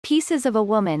Pieces of a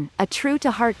Woman, a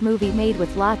true-to-heart movie made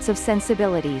with lots of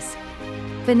sensibilities.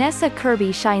 Vanessa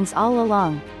Kirby shines all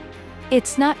along.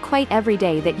 It's not quite every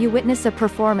day that you witness a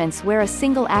performance where a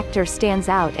single actor stands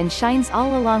out and shines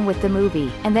all along with the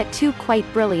movie, and that too quite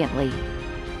brilliantly.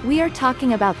 We are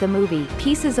talking about the movie,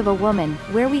 Pieces of a Woman,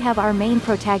 where we have our main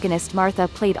protagonist Martha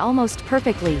played almost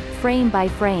perfectly, frame by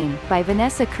frame, by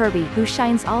Vanessa Kirby, who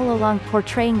shines all along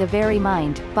portraying the very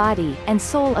mind, body, and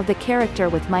soul of the character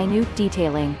with minute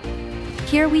detailing.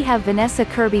 Here we have Vanessa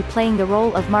Kirby playing the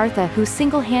role of Martha, who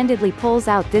single-handedly pulls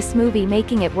out this movie,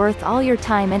 making it worth all your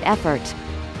time and effort.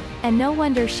 And no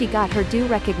wonder she got her due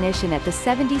recognition at the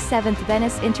 77th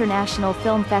Venice International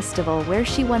Film Festival, where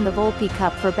she won the Volpi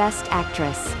Cup for Best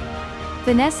Actress.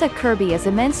 Vanessa Kirby is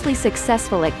immensely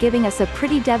successful at giving us a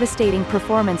pretty devastating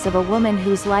performance of a woman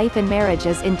whose life and marriage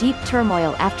is in deep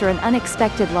turmoil after an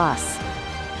unexpected loss.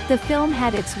 The film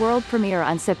had its world premiere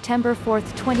on September 4,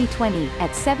 2020,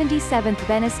 at 77th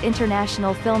Venice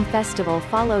International Film Festival,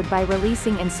 followed by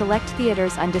releasing in select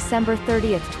theaters on December 30,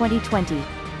 2020.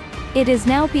 It is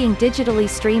now being digitally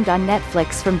streamed on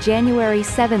Netflix from January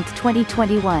 7,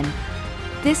 2021.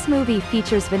 This movie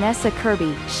features Vanessa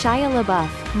Kirby, Shia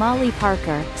LaBeouf, Molly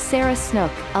Parker, Sarah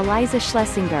Snook, Eliza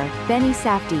Schlesinger, Benny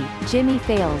Safdie, Jimmy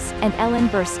Fails, and Ellen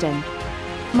Burstyn.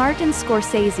 Martin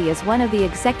Scorsese is one of the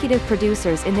executive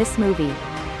producers in this movie.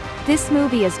 This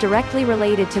movie is directly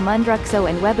related to Mundruczó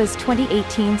and Weba's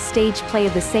 2018 stage play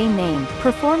of the same name,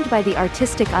 performed by the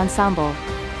Artistic Ensemble.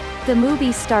 The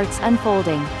movie starts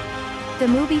unfolding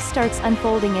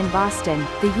in Boston,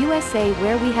 the USA,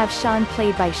 where we have Sean,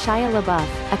 played by Shia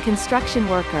LaBeouf, a construction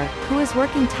worker, who is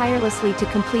working tirelessly to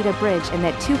complete a bridge, and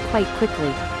that too quite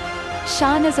quickly.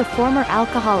 Sean is a former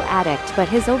alcohol addict, but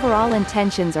his overall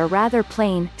intentions are rather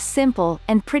plain, simple,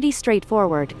 and pretty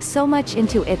straightforward, so much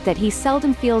into it that he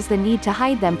seldom feels the need to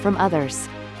hide them from others.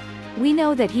 We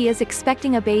know that he is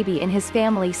expecting a baby in his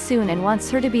family soon and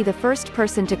wants her to be the first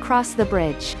person to cross the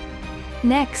bridge.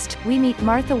 Next, we meet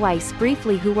Martha Weiss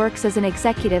briefly, who works as an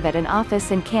executive at an office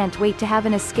and can't wait to have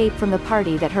an escape from the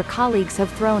party that her colleagues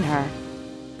have thrown her.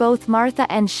 Both Martha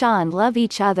and Sean love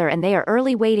each other, and they are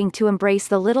early waiting to embrace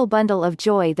the little bundle of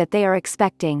joy that they are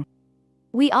expecting.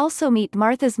 We also meet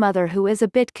Martha's mother, who is a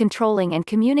bit controlling and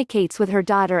communicates with her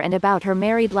daughter and about her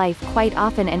married life quite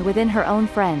often and within her own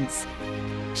friends.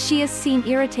 She is seen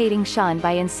irritating Sean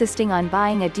by insisting on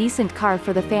buying a decent car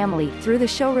for the family through the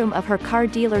showroom of her car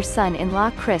dealer's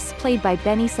son-in-law Chris, played by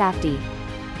Benny Safdie.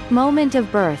 Moment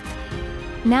of birth.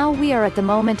 Now we are at the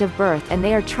moment of birth, and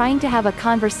they are trying to have a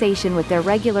conversation with their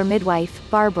regular midwife,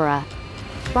 Barbara.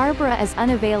 Barbara is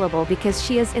unavailable because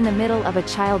she is in the middle of a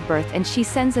childbirth, and she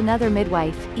sends another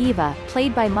midwife, Eva,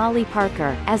 played by Molly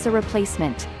Parker, as a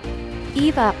replacement.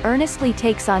 Eva earnestly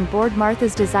takes on board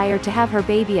Martha's desire to have her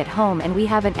baby at home, and we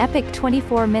have an epic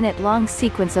 24-minute-long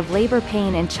sequence of labor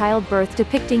pain and childbirth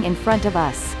depicting in front of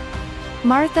us.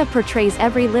 Martha portrays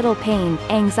every little pain,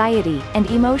 anxiety, and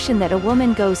emotion that a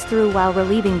woman goes through while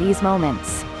relieving these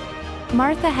moments.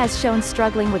 Martha has shown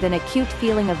struggling with an acute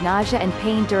feeling of nausea and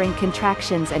pain during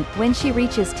contractions, and, when she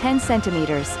reaches 10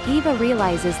 centimeters, Eva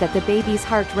realizes that the baby's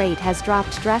heart rate has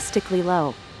dropped drastically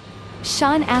low.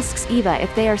 Sean asks Eva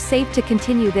if they are safe to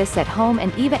continue this at home,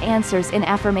 and Eva answers in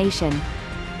affirmation.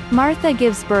 Martha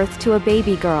gives birth to a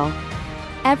baby girl.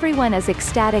 Everyone is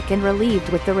ecstatic and relieved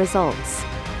with the results.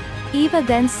 Eva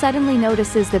then suddenly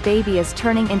notices the baby is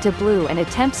turning into blue and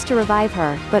attempts to revive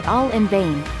her, but all in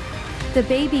vain. The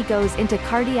baby goes into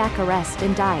cardiac arrest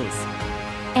and dies.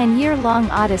 An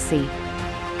year-long odyssey.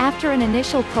 After an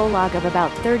initial prologue of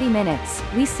about 30 minutes,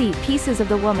 we see Pieces of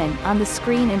the Woman on the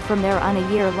screen, and from there on a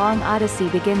year-long odyssey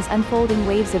begins, unfolding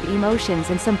waves of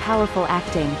emotions and some powerful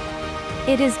acting.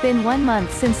 It has been 1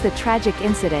 month since the tragic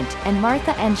incident, and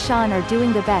Martha and Sean are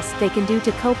doing the best they can do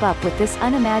to cope up with this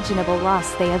unimaginable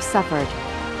loss they have suffered.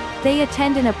 They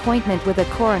attend an appointment with a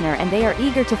coroner, and they are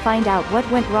eager to find out what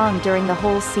went wrong during the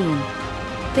whole scene.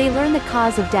 They learn the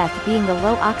cause of death being the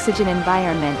low oxygen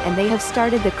environment, and they have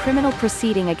started the criminal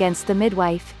proceeding against the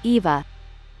midwife, Eva.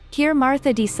 Here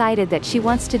Martha decided that she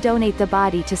wants to donate the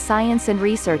body to science and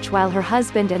research, while her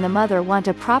husband and the mother want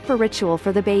a proper ritual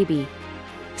for the baby.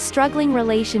 Struggling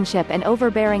relationship and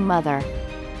overbearing mother.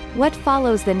 What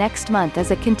follows the next month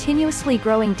is a continuously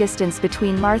growing distance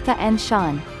between Martha and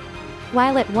Sean.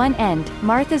 While at one end,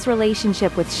 Martha's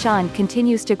relationship with Sean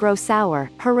continues to grow sour,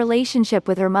 her relationship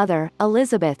with her mother,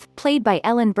 Elizabeth, played by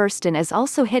Ellen Burstyn, is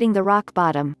also hitting the rock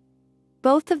bottom.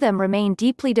 Both of them remain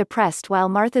deeply depressed while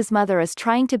Martha's mother is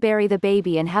trying to bury the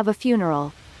baby and have a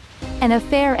funeral. An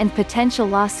affair and potential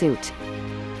lawsuit.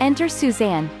 Enter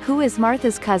Suzanne, who is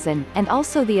Martha's cousin, and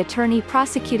also the attorney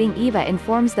prosecuting Eva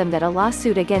informs them that a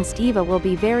lawsuit against Eva will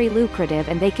be very lucrative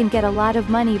and they can get a lot of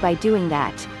money by doing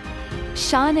that.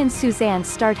 Sean and Suzanne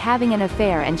start having an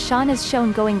affair and Sean is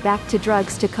shown going back to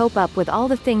drugs to cope up with all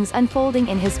the things unfolding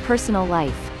in his personal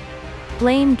life.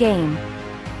 Blame game.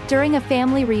 During a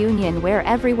family reunion where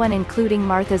everyone including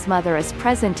Martha's mother is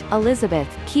present, Elizabeth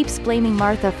keeps blaming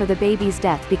Martha for the baby's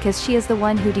death because she is the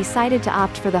one who decided to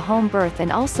opt for the home birth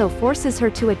and also forces her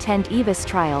to attend Eva's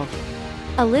trial.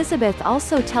 Elizabeth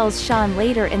also tells Sean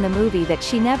later in the movie that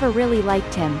she never really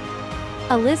liked him.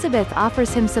 Elizabeth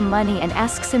offers him some money and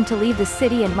asks him to leave the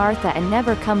city and Martha and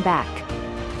never come back.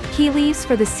 He leaves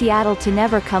for the Seattle to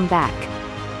never come back.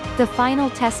 The final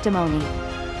testimony.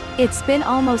 It's been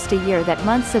almost a year that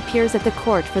Muntz appears at the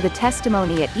court for the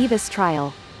testimony at Eva's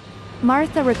trial.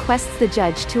 Martha requests the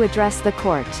judge to address the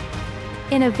court.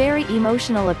 In a very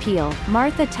emotional appeal,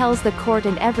 Martha tells the court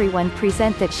and everyone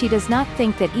present that she does not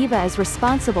think that Eva is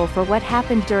responsible for what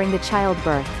happened during the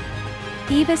childbirth.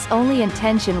 Eva's only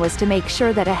intention was to make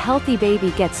sure that a healthy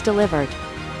baby gets delivered.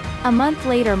 A month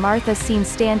later, Martha is seen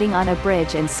standing on a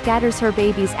bridge and scatters her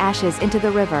baby's ashes into the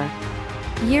river.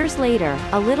 Years later,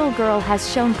 a little girl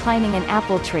has shown climbing an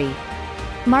apple tree.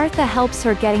 Martha helps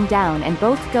her getting down and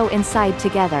both go inside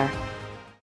together.